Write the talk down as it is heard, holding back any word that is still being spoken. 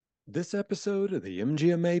This episode of the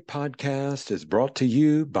MGMA podcast is brought to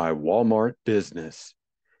you by Walmart Business.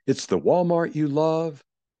 It's the Walmart you love,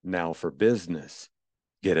 now for business.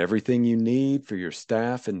 Get everything you need for your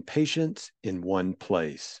staff and patients in one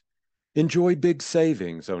place. Enjoy big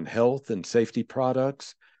savings on health and safety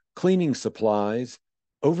products, cleaning supplies,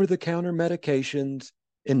 over-the-counter medications,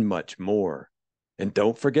 and much more. And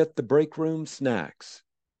don't forget the break room snacks.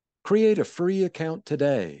 Create a free account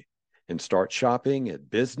today and start shopping at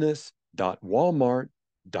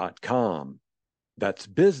business.walmart.com. That's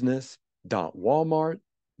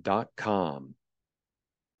business.walmart.com.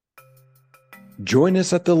 Join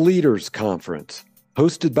us at the Leaders Conference,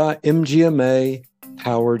 hosted by MGMA,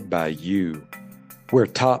 powered by you, where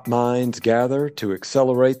top minds gather to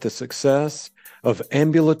accelerate the success of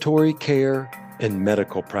ambulatory care and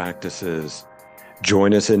medical practices.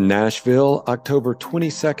 Join us in Nashville, October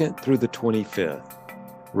 22nd through the 25th.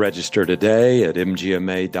 Register today at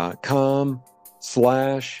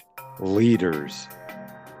mgma.com/leaders.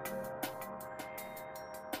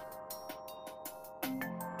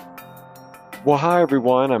 Well, hi,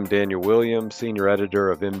 everyone. I'm Daniel Williams, Senior Editor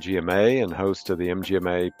of MGMA and host of the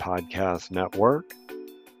MGMA Podcast Network.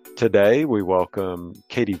 Today, we welcome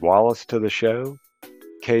Katie Wallace to the show.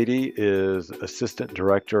 Katie is Assistant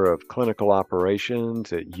Director of Clinical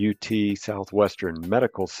Operations at UT Southwestern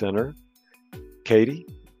Medical Center. Katie,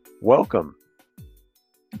 welcome.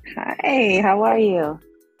 Hi, how are you?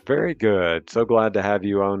 Very good. So glad to have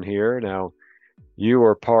you on here. Now, you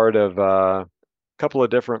are part of a couple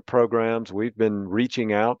of different programs. We've been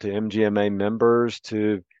reaching out to MGMA members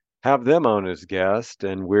to have them on as guests,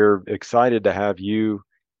 and we're excited to have you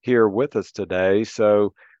here with us today.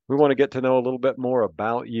 So we want to get to know a little bit more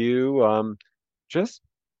about you. Just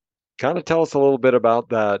kind of tell us a little bit about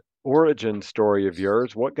that origin story of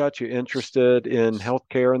yours. What got you interested in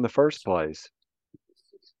healthcare in the first place?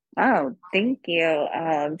 Oh, thank you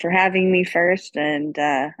for having me first, and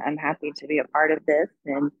I'm happy to be a part of this.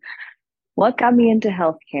 And what got me into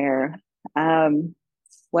healthcare? Um,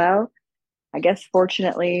 well, I guess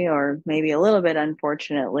fortunately, or maybe a little bit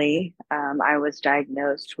unfortunately, I was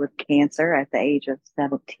diagnosed with cancer at the age of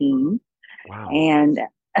 17. Wow. And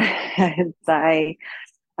as I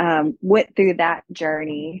went through that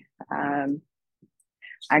journey,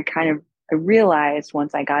 I kind of I realized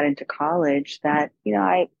once I got into college that,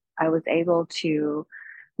 I was able to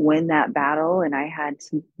win that battle, and I had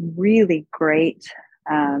some really great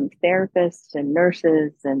therapists and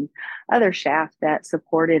nurses and other staff that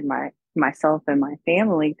supported myself and my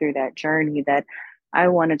family through that journey, that I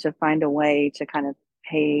wanted to find a way to kind of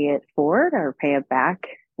pay it forward or pay it back,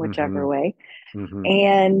 Mm-hmm. whichever way. Mm-hmm.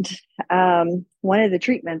 And one of the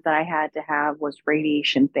treatments that I had to have was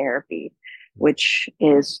radiation therapy, which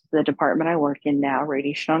is the department I work in now,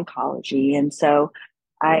 radiation oncology. And so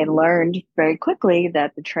I learned very quickly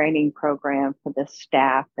that the training program for the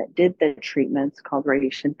staff that did the treatments, called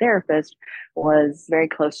radiation therapist, was very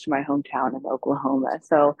close to my hometown in Oklahoma.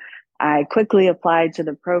 So I quickly applied to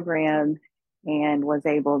the program and was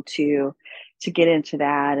able to get into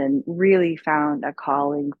that, and really found a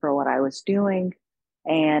calling for what I was doing,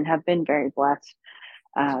 and have been very blessed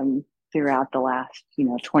throughout the last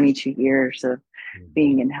 22 years of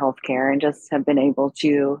being in healthcare, and just have been able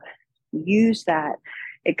to use that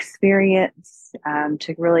experience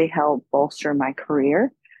to really help bolster my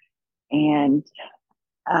career. And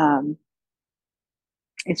um,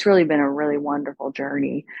 it's really been a really wonderful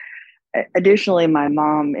journey. Additionally, my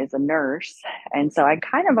mom is a nurse, and so I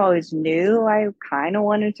kind of always knew I kind of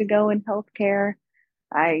wanted to go in healthcare.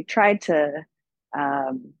 I tried to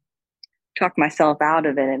um, talk myself out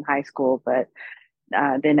of it in high school, but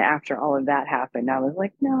then after all of that happened, I was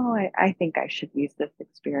like, no, I think I should use this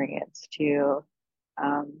experience to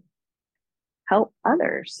um, help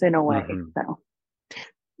others in a way. Mm-hmm. So,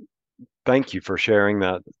 Thank you for sharing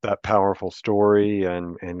that powerful story,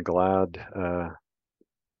 and glad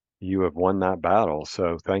you have won that battle.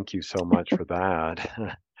 So thank you so much for that.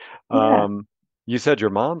 yeah. You said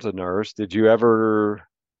your mom's a nurse. Did you ever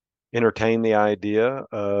entertain the idea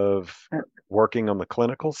of working on the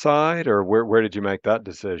clinical side, or where did you make that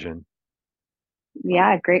decision?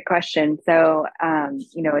 Yeah, great question. So,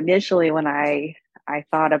 initially when I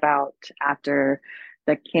thought about, after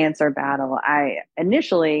the cancer battle, I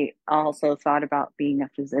initially also thought about being a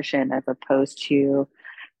physician as opposed to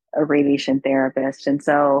a radiation therapist. And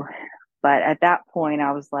so, but at that point,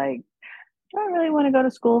 I was like, do I really want to go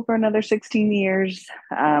to school for another 16 years?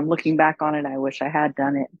 Looking back on it, I wish I had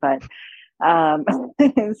done it, but um,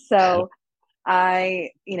 so I,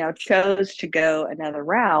 chose to go another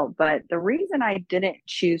route. But the reason I didn't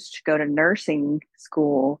choose to go to nursing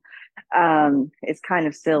school It's kind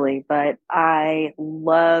of silly, but I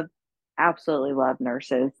absolutely love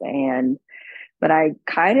nurses, but I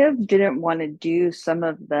kind of didn't want to do some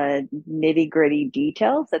of the nitty gritty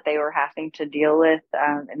details that they were having to deal with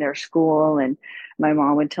in their school. And my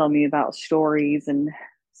mom would tell me about stories, and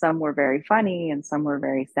some were very funny, and some were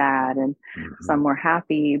very sad, and Mhm. some were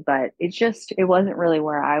happy. But it wasn't really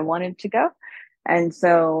where I wanted to go. And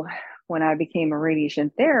so when I became a radiation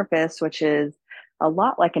therapist, which is a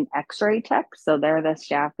lot like an x-ray tech, so they're the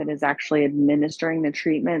staff that is actually administering the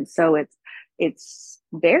treatment. So it's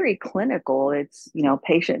very clinical. It's,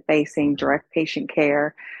 patient facing, direct patient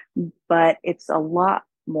care, but it's a lot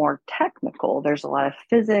more technical. There's a lot of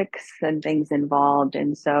physics and things involved.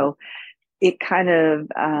 And so it kind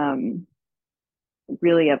of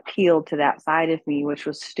really appealed to that side of me, which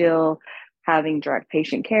was still having direct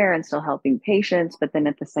patient care and still helping patients, but then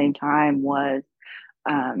at the same time was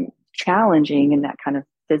challenging in that kind of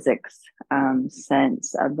physics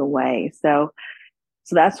sense of the way. So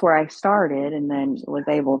that's where I started, and then was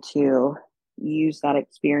able to use that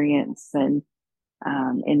experience and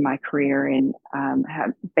in my career, and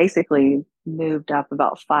have basically moved up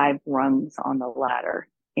about 5 rungs on the ladder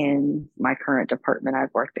in my current department.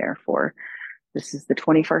 I've worked there for this is the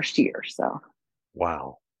 21st year. So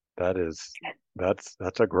Wow, that is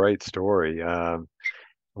that's a great story.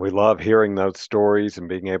 We love hearing those stories and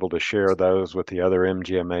being able to share those with the other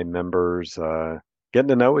MGMA members, getting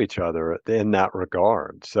to know each other in that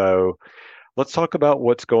regard. So let's talk about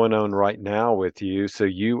what's going on right now with you. So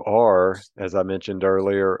you are, as I mentioned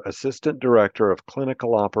earlier, Assistant Director of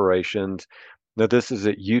Clinical Operations. Now, this is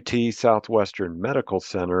at UT Southwestern Medical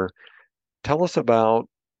Center. Tell us about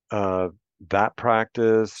uh, that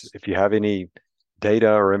practice. If you have any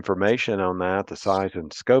data or information on that, the size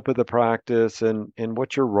and scope of the practice, and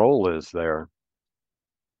what your role is there.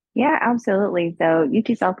 yeah, absolutely. So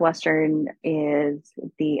UT Southwestern is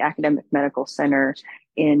the academic medical center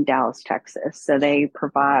in Dallas, Texas. So they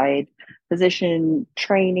provide physician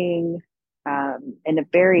training and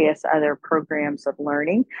various other programs of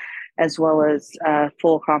learning, as well as a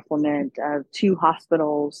full complement of 2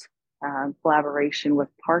 hospitals, collaboration with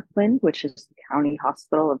Parkland, which is the county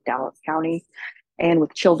hospital of Dallas County, and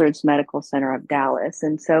with Children's Medical Center of Dallas.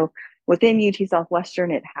 And so within UT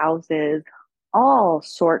Southwestern, it houses all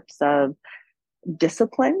sorts of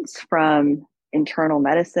disciplines from internal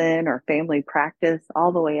medicine or family practice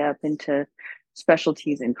all the way up into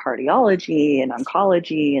specialties in cardiology and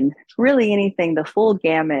oncology and really anything, the full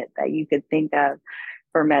gamut that you could think of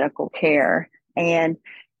for medical care. And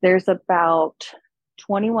there's about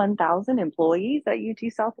 21,000 employees at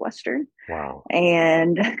UT Southwestern. Wow.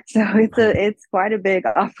 And so it's quite a big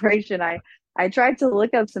operation. I tried to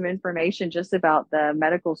look up some information just about the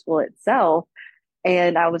medical school itself,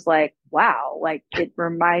 and I was like, wow, like it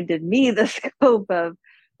reminded me the scope of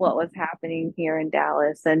what was happening here in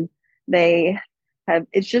Dallas. And they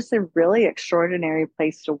it's just a really extraordinary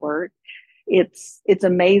place to work. It's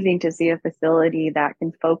amazing to see a facility that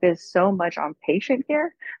can focus so much on patient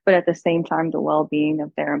care, but at the same time, the well-being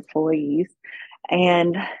of their employees.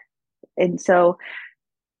 And so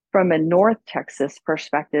from a North Texas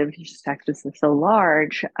perspective, just Texas is so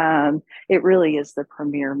large, it really is the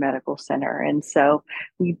premier medical center. And so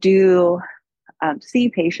we do see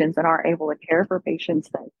patients and are able to care for patients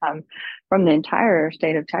that come from the entire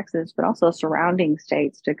state of Texas, but also surrounding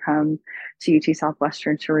states to come to UT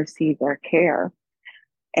Southwestern to receive their care.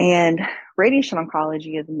 And radiation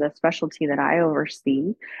oncology is the specialty that I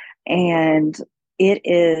oversee. And it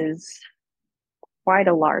is quite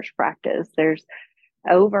a large practice. There's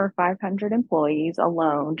over 500 employees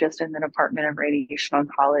alone just in the Department of Radiation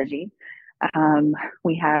Oncology. Um,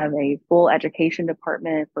 we have a full education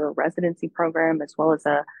department for a residency program, as well as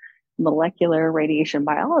a molecular radiation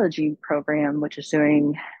biology program, which is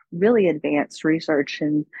doing really advanced research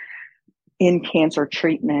in cancer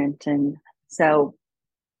treatment. And so,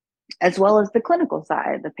 as well as the clinical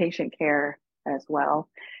side, the patient care as well.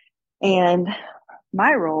 And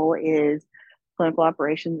my role is clinical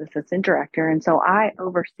operations assistant director. And so I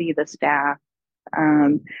oversee the staff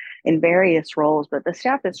um, in various roles, but the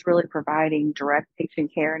staff that's really providing direct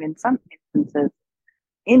patient care and in some instances,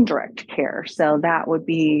 indirect care. So that would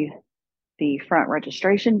be the front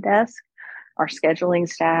registration desk, our scheduling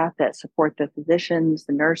staff that support the physicians,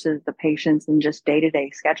 the nurses, the patients, and just day to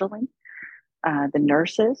day scheduling. The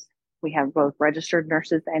nurses, we have both registered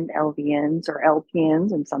nurses and LVNs or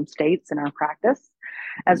LPNs in some states in our practice,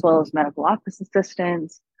 as well as medical office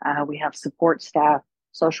assistants. We have support staff,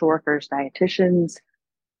 social workers, dietitians,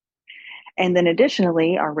 and then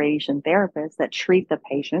additionally, our radiation therapists that treat the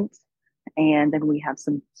patients. And then we have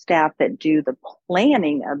some staff that do the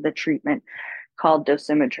planning of the treatment called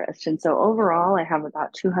dosimetrists. And so overall, I have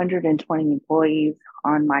about 220 employees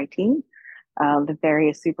on my team, the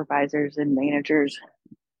various supervisors and managers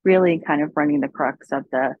really kind of running the crux of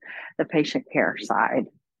the patient care side.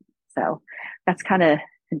 So that's kind of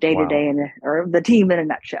day to Wow. day or the team in a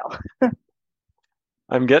nutshell.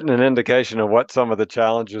 I'm getting an indication of what some of the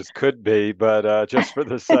challenges could be, but just for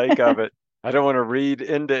the sake of it, I don't want to read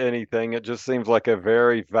into anything. It just seems like a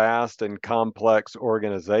very vast and complex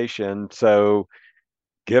organization. So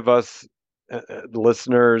give us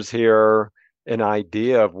listeners here an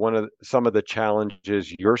idea of some of the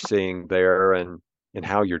challenges you're seeing there and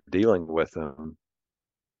how you're dealing with them.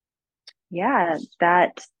 Yeah,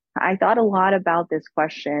 that I thought a lot about this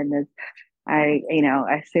question as I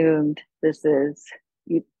assumed this is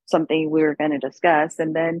something we were going to discuss.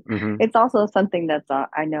 And then Hmm. it's also something that's,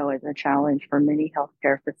 I know, is a challenge for many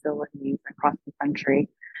healthcare facilities across the country.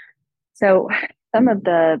 So, some of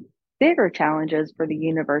the bigger challenges for the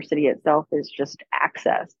university itself is just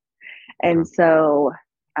access. Yeah. And so,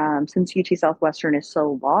 since UT Southwestern is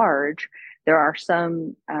so large, there are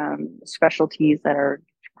some specialties that are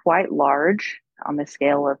quite large on the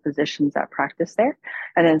scale of physicians that practice there,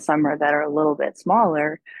 and then some are that are a little bit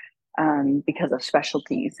smaller because of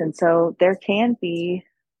specialties. And so, there can be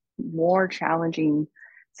more challenging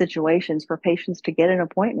situations for patients to get an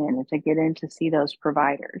appointment and to get in to see those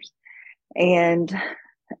providers. And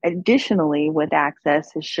additionally, with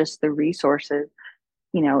access, it's just the resources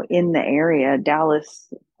in the area.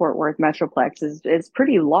 Dallas Fort Worth Metroplex is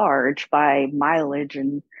pretty large by mileage.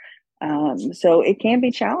 And so it can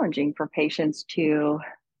be challenging for patients to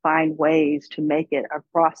find ways to make it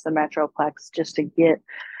across the Metroplex just to get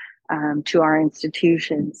to our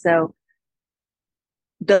institution. So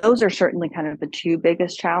those are certainly kind of the two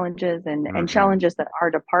biggest challenges and Hmm. challenges that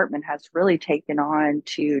our department has really taken on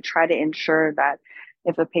to try to ensure that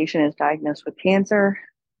if a patient is diagnosed with cancer,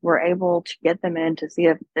 we're able to get them in to see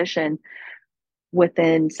a physician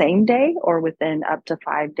within same day or within up to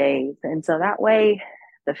 5 days. And so that way,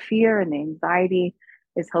 the fear and the anxiety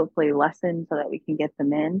is hopefully lessened so that we can get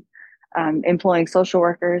them in. Employing social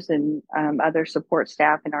workers and other support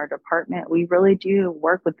staff in our department, we really do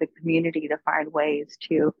work with the community to find ways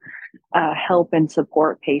to help and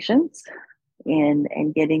support patients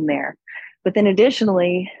in getting there. But then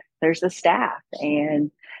additionally, there's the staff.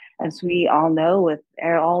 And as we all know, with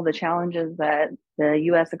all the challenges that the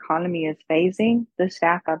US economy is facing, the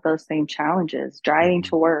staff have those same challenges driving Hmm.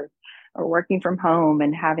 to work or working from home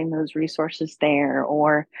and having those resources there,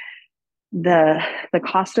 or the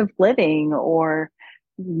cost of living or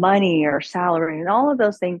money or salary and all of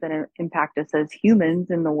those things that impact us as humans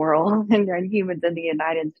in the world and humans in the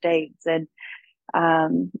United States. And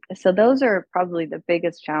so those are probably the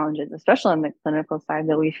biggest challenges, especially on the clinical side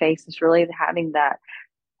that we face, is really having that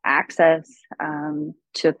access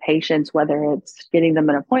to patients, whether it's getting them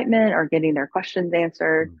an appointment or getting their questions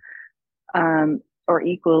answered, or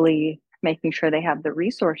equally making sure they have the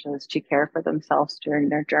resources to care for themselves during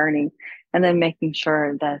their journey, and then making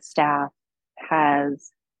sure the staff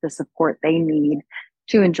has the support they need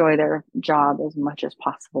to enjoy their job as much as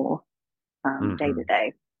possible day Hmm. to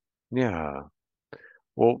day. Yeah.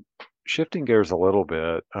 Well, shifting gears a little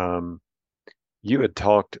bit, you had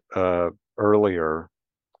talked earlier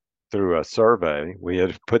through a survey. We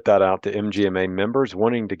had put that out to MGMA members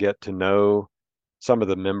wanting to get to know some of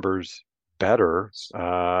the members better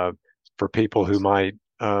for people who might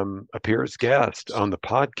appear as guests on the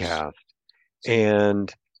podcast.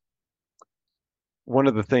 And one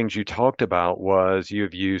of the things you talked about was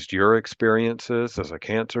you've used your experiences as a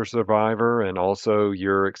cancer survivor and also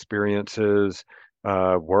your experiences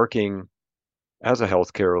working as a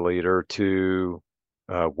healthcare leader to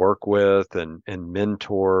work with and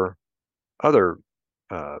mentor other,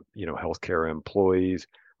 healthcare employees.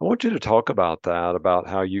 I want you to talk about that, about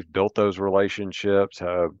how you've built those relationships,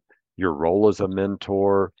 how your role as a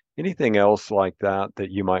mentor, anything else like that that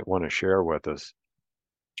you might want to share with us.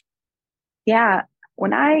 Yeah.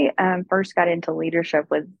 When I first got into leadership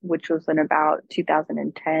which was in about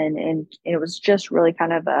 2010, and it was just really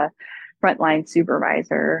kind of a frontline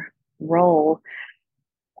supervisor role,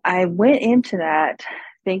 I went into that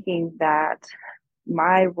thinking that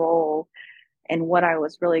my role and what I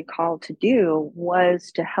was really called to do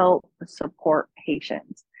was to help support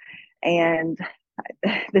patients. And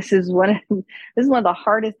this is this is one of the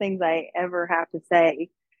hardest things I ever have to say.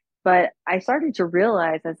 But I started to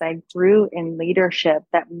realize as I grew in leadership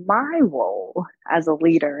that my role as a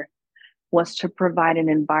leader was to provide an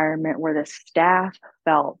environment where the staff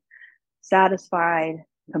felt satisfied,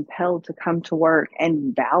 compelled to come to work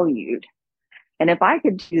and valued. And if I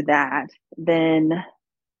could do that, then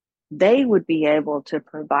they would be able to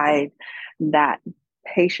provide that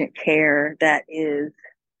patient care that is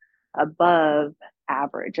above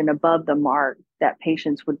average and above the mark that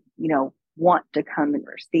patients would, want to come and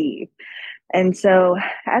receive. And so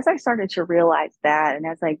as I started to realize that, and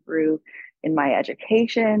as I grew in my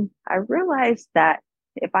education, I realized that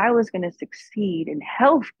if I was going to succeed in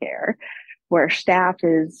healthcare, where staff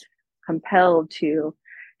is compelled to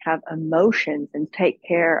have emotions and take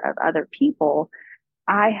care of other people,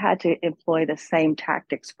 I had to employ the same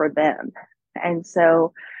tactics for them. And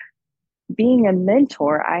so, being a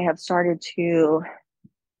mentor, I have started to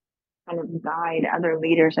kind of guide other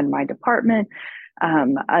leaders in my department,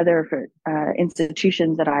 other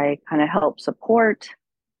institutions that I kind of help support,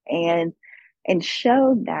 and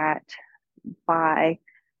show that by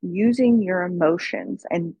using your emotions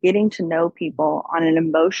and getting to know people on an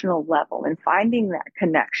emotional level and finding that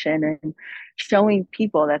connection and showing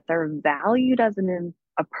people that they're valued as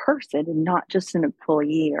a person and not just an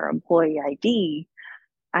employee or employee ID,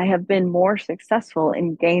 I have been more successful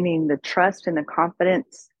in gaining the trust and the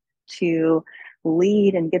confidence to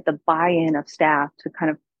lead and get the buy-in of staff to kind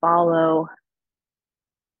of follow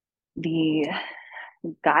the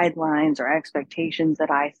guidelines or expectations that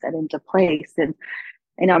I set into place. And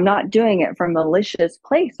I'm not doing it from a malicious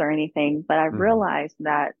place or anything, but I've realized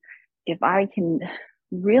that if I can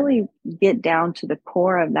really get down to the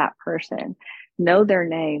core of that person, know their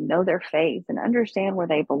name, know their face, and understand where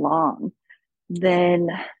they belong, then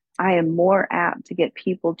I am more apt to get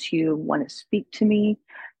people to want to speak to me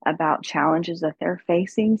about challenges that they're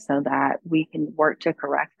facing so that we can work to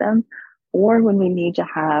correct them. Or when we need to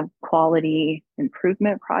have quality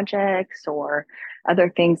improvement projects or other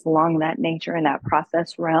things along that nature in that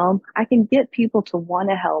process realm, I can get people to want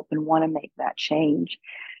to help and want to make that change.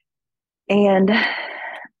 And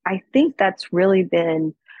I think that's really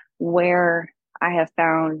been where I have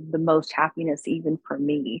found the most happiness, even for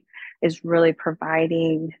me, is really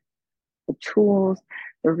providing the tools,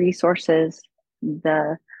 the resources,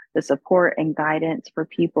 the support and guidance for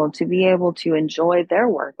people to be able to enjoy their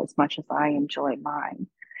work as much as I enjoy mine.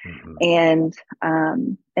 Mm-hmm.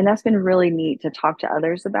 And that's been really neat to talk to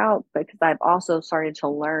others about, because I've also started to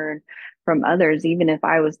learn from others, even if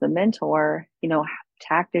I was the mentor,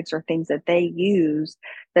 tactics or things that they use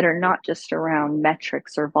that are not just around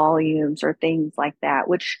metrics or volumes or things like that,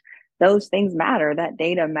 which those things matter, that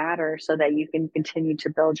data matters so that you can continue to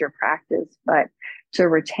build your practice. But to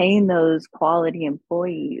retain those quality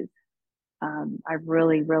employees, I've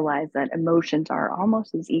really realized that emotions are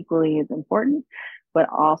almost as equally as important, but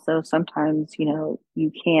also sometimes,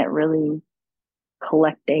 you can't really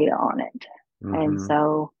collect data on it. Mm-hmm. And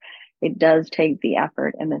so it does take the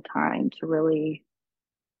effort and the time to really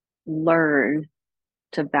learn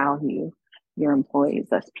to value your employees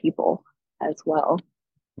as people as well.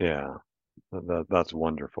 Yeah, that's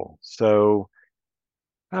wonderful. So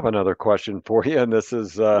I have another question for you, and this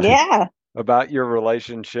is about your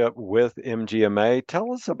relationship with MGMA.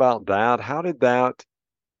 Tell us about that. How did that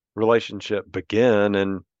relationship begin?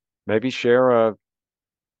 And maybe share a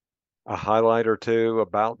highlight or two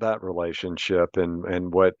about that relationship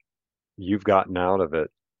and what you've gotten out of it.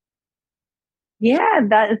 Yeah,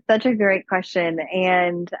 that is such a great question.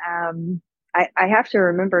 And I have to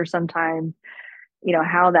remember sometimes,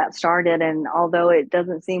 how that started. And although it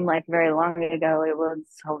doesn't seem like very long ago, it was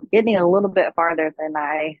getting a little bit farther than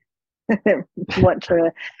I want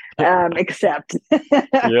to accept.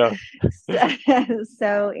 Yeah.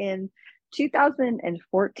 So in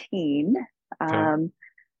 2014,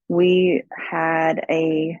 we had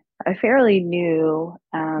a fairly new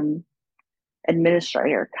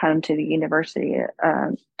administrator come to the University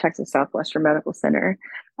of Texas Southwestern Medical Center,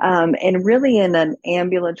 and really in an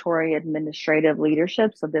ambulatory administrative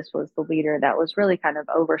leadership. So this was the leader that was really kind of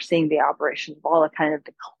overseeing the operations of all the kind of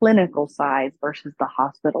the clinical side versus the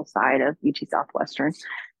hospital side of UT Southwestern.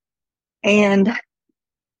 And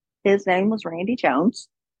his name was Randy Jones,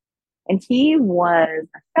 and he was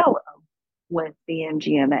a fellow with the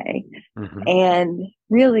MGMA, mm-hmm. and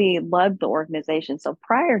really loved the organization. So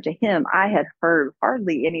prior to him, I had heard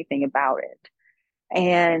hardly anything about it.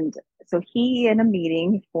 And so he, in a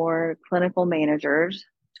meeting for clinical managers,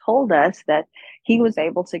 told us that he was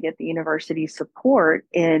able to get the university support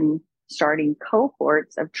in starting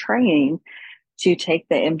cohorts of training to take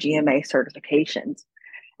the MGMA certifications.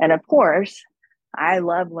 And of course, I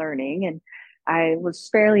love learning, and I was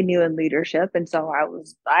fairly new in leadership. And so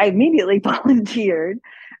I immediately volunteered,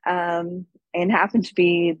 and happened to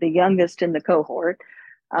be the youngest in the cohort.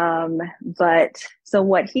 But so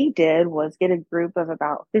what he did was get a group of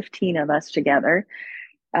about 15 of us together,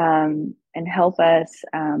 and help us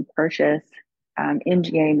purchase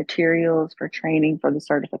MGA materials for training for the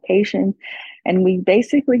certification. And we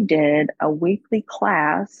basically did a weekly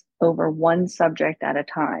class over one subject at a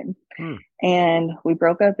time. Hmm. And we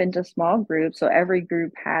broke up into small groups. So every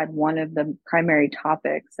group had one of the primary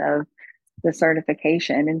topics of the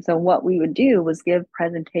certification. And so what we would do was give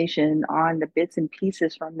presentation on the bits and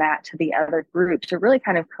pieces from that to the other groups to really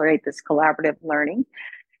kind of create this collaborative learning.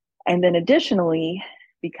 And then additionally,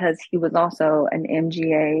 because he was also an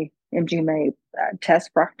MGMA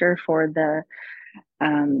test proctor for the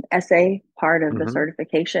essay part of the Mm-hmm.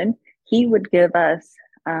 certification, he would give us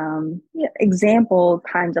example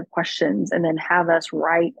kinds of questions and then have us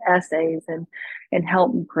write essays and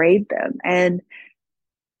help grade them. And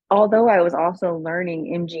although I was also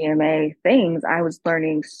learning MGMA things, I was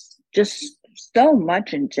learning just so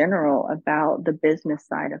much in general about the business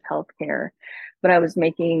side of healthcare. But I was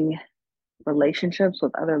making relationships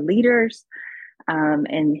with other leaders,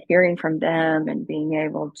 and hearing from them and being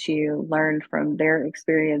able to learn from their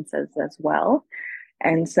experiences as well.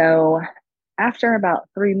 And so, after about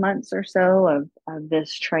 3 months or so of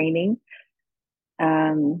this training,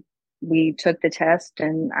 um, we took the test,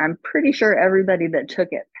 and I'm pretty sure everybody that took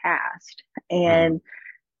it passed. Mm-hmm. And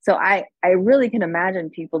so I really can imagine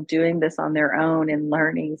people doing this on their own and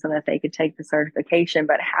learning so that they could take the certification,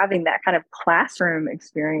 but having that kind of classroom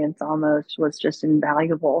experience almost was just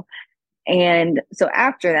invaluable. And so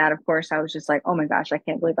after that, of course, I was just like, oh my gosh, I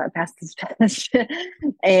can't believe I passed this test.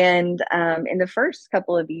 And in the first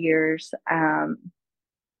couple of years,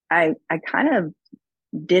 I kind of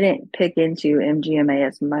didn't pick into MGMA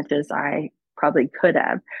as much as I probably could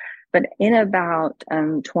have. But in about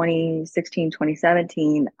 2016,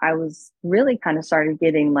 2017, I was really kind of started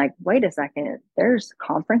getting like, wait a second, there's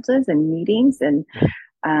conferences and meetings and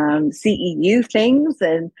CEU things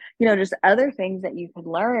and, just other things that you could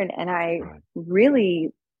learn. And I Right.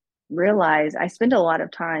 really realized I spend a lot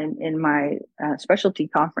of time in my specialty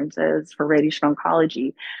conferences for radiation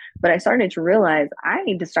oncology, but I started to realize I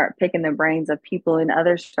need to start picking the brains of people in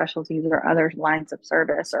other specialties or other lines of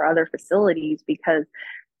service or other facilities because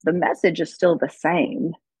the message is still the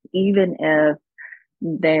same, even if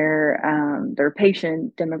their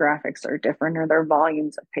patient demographics are different or their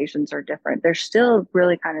volumes of patients are different. They're still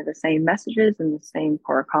really kind of the same messages and the same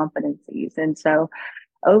core competencies. And so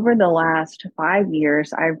over the last 5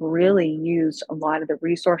 years, I've really used a lot of the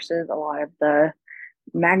resources, a lot of the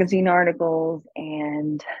magazine articles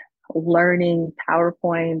and learning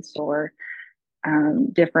PowerPoints or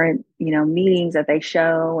different, meetings that they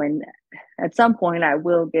show. And at some point I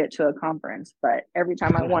will get to a conference, but every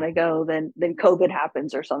time I want to go, then COVID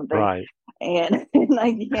happens or something. Right. And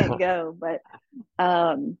like you can't go.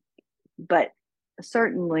 But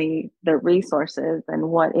certainly the resources and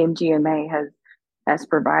what MGMA has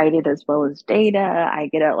provided as well as data. I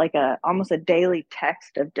get a almost a daily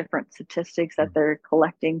text of different statistics that they're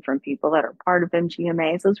collecting from people that are part of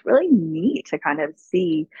MGMA. So it's really neat to kind of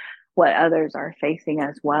see what others are facing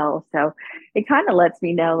as well. So it kind of lets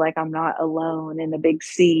me know like I'm not alone in the big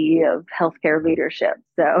sea of healthcare leadership.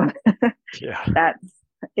 So Yeah. that's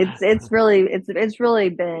it's really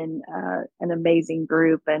been an amazing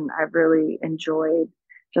group, and I've really enjoyed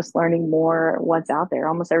just learning more what's out there.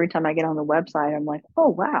 Almost every time I get on the website, I'm like, oh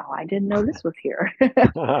wow, I didn't know this was here.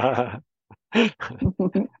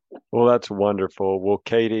 Well, that's wonderful. Well,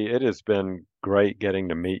 Katie, it has been great getting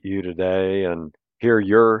to meet you today and hear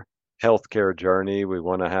your healthcare journey. We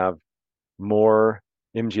want to have more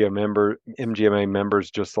MGMA members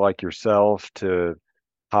just like yourself to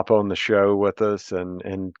hop on the show with us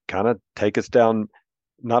and kind of take us down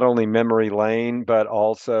not only memory lane, but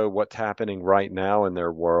also what's happening right now in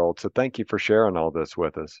their world. So thank you for sharing all this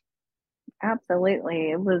with us.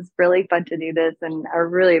 Absolutely. It was really fun to do this, and I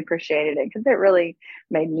really appreciated it because it really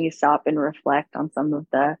made me stop and reflect on some of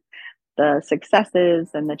the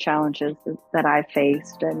successes and the challenges that I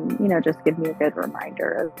faced, and just give me a good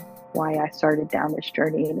reminder of why I started down this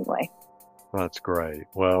journey anyway. That's great.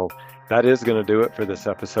 Well, that is going to do it for this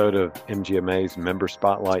episode of MGMA's Member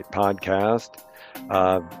Spotlight podcast.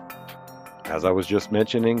 As I was just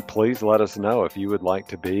mentioning, please let us know if you would like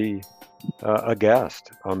to be a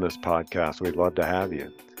guest on this podcast. We'd love to have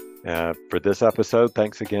you. For this episode,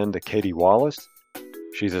 thanks again to Katie Wallace.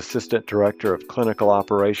 She's Assistant Director of Clinical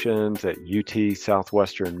Operations at UT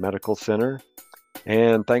Southwestern Medical Center.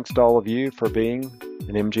 And thanks to all of you for being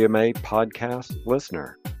an MGMA podcast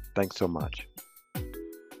listener. Thanks so much.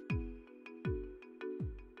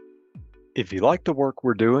 If you like the work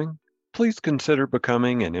we're doing, please consider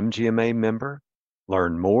becoming an MGMA member.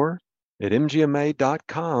 Learn more at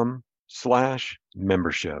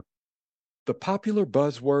mgma.com/membership. The popular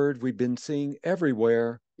buzzword we've been seeing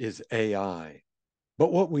everywhere is AI.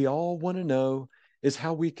 But what we all want to know is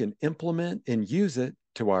how we can implement and use it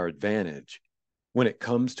to our advantage. When it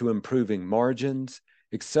comes to improving margins,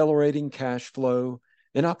 accelerating cash flow,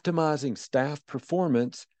 and optimizing staff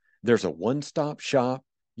performance, there's a one-stop shop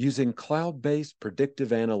using cloud-based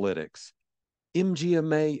predictive analytics.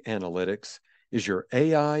 MGMA Analytics is your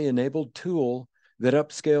AI-enabled tool that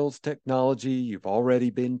upscales technology you've already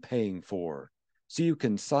been paying for, so you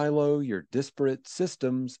can silo your disparate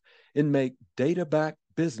systems and make data-backed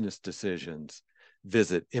business decisions.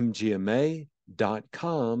 Visit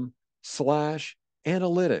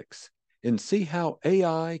mgma.com/analytics and see how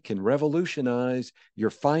AI can revolutionize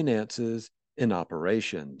your finances and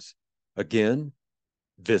operations. Again,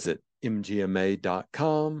 visit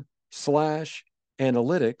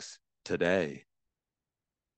mgma.com/analytics today.